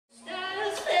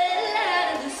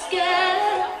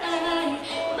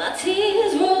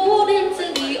tears rolled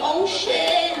into the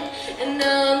ocean, and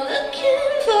now I'm looking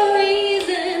for a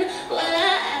reason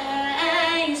why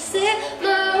I set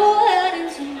my world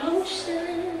into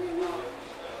motion.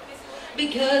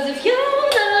 Because if you're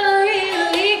not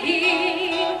really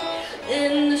here,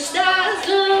 then the stars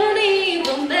don't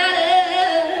even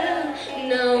matter.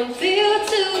 Now I'm filled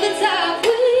to the top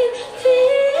with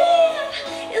fear.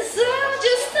 It's all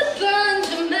just a bunch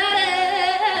of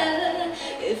matter.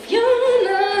 If you're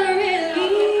not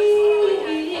really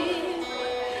here,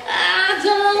 I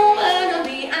don't wanna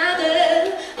be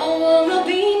either. I wanna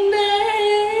be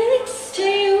next to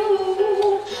you.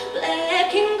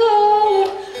 Black and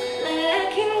gold,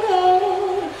 black and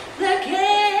gold, black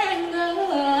and gold.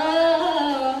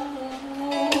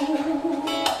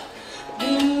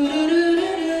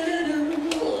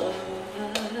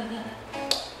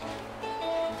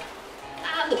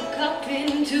 I look up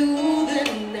into the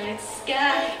night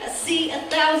sky. I see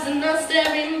 1,000 are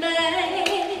staring back,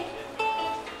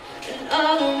 and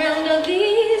all around are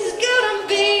these golden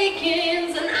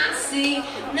beacons, and I see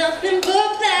nothing but